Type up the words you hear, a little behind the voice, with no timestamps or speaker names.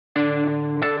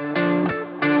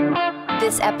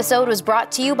This episode was brought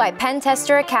to you by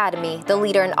Pentester Academy, the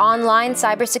leader in online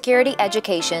cybersecurity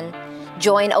education.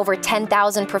 Join over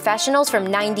 10,000 professionals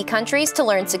from 90 countries to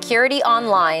learn security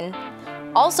online.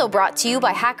 Also brought to you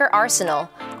by Hacker Arsenal,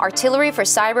 artillery for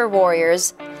cyber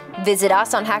warriors. Visit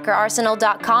us on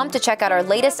hackerarsenal.com to check out our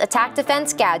latest attack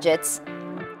defense gadgets.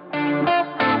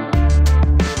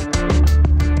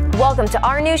 Welcome to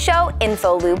our new show,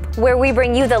 InfoLoop, where we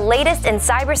bring you the latest in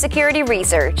cybersecurity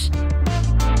research.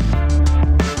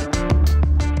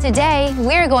 Today,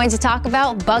 we're going to talk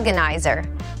about Buganizer.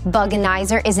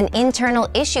 Buganizer is an internal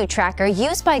issue tracker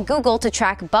used by Google to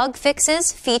track bug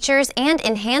fixes, features, and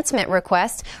enhancement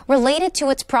requests related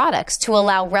to its products to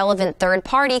allow relevant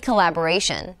third-party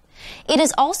collaboration. It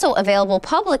is also available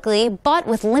publicly, but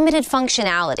with limited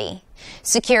functionality.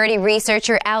 Security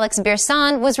researcher Alex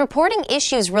Birsan was reporting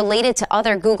issues related to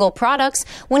other Google products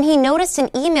when he noticed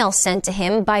an email sent to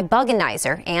him by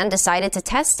Buganizer and decided to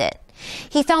test it.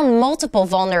 He found multiple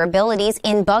vulnerabilities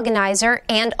in Buganizer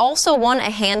and also won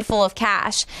a handful of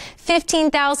cash,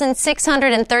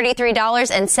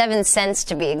 $15,633.07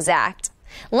 to be exact.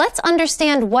 Let's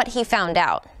understand what he found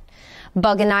out.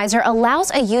 Buganizer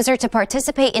allows a user to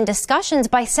participate in discussions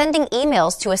by sending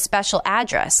emails to a special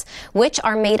address, which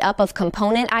are made up of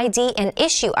component ID and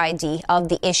issue ID of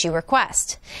the issue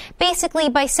request. Basically,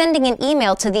 by sending an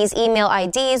email to these email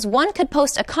IDs, one could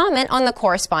post a comment on the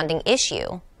corresponding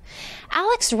issue.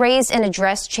 Alex raised an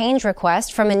address change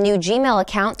request from a new Gmail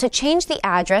account to change the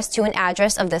address to an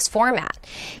address of this format.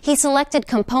 He selected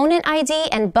component ID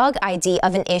and bug ID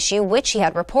of an issue which he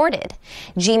had reported.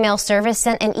 Gmail service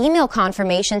sent an email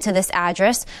confirmation to this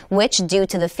address, which, due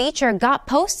to the feature, got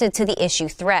posted to the issue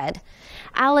thread.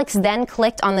 Alex then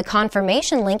clicked on the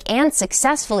confirmation link and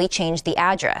successfully changed the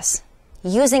address.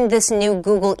 Using this new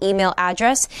Google email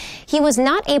address, he was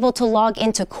not able to log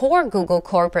into core Google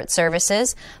corporate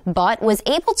services, but was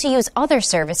able to use other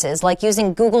services like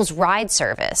using Google's Ride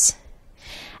service.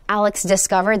 Alex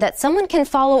discovered that someone can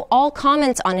follow all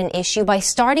comments on an issue by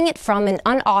starting it from an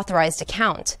unauthorized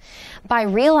account. By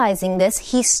realizing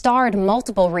this, he starred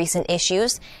multiple recent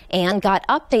issues and got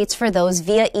updates for those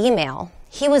via email.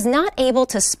 He was not able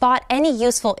to spot any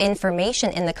useful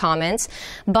information in the comments,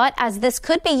 but as this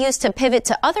could be used to pivot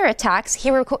to other attacks, he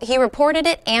reported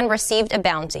it and received a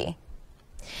bounty.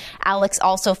 Alex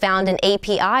also found an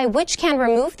API which can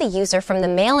remove the user from the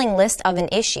mailing list of an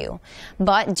issue.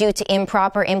 But due to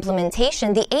improper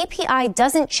implementation, the API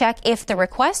doesn't check if the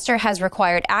requester has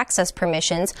required access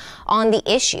permissions on the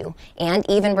issue, and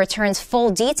even returns full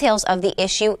details of the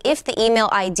issue if the email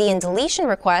ID and deletion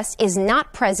request is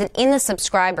not present in the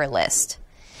subscriber list.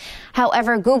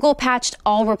 However, Google patched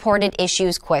all reported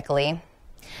issues quickly.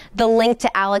 The link to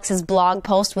Alex's blog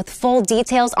post with full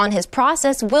details on his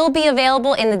process will be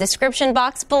available in the description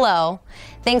box below.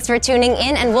 Thanks for tuning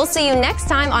in, and we'll see you next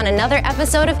time on another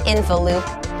episode of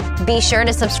InfoLoop. Be sure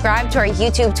to subscribe to our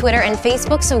YouTube, Twitter, and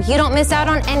Facebook so you don't miss out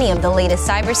on any of the latest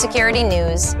cybersecurity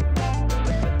news.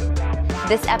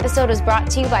 This episode was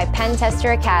brought to you by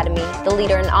Pentester Academy, the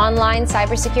leader in online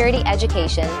cybersecurity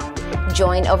education.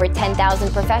 Join over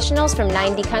 10,000 professionals from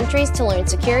 90 countries to learn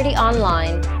security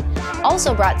online.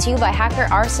 Also brought to you by Hacker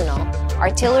Arsenal,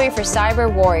 artillery for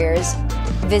cyber warriors.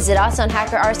 Visit us on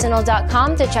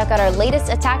hackerarsenal.com to check out our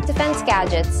latest attack defense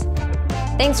gadgets.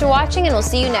 Thanks for watching, and we'll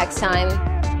see you next time.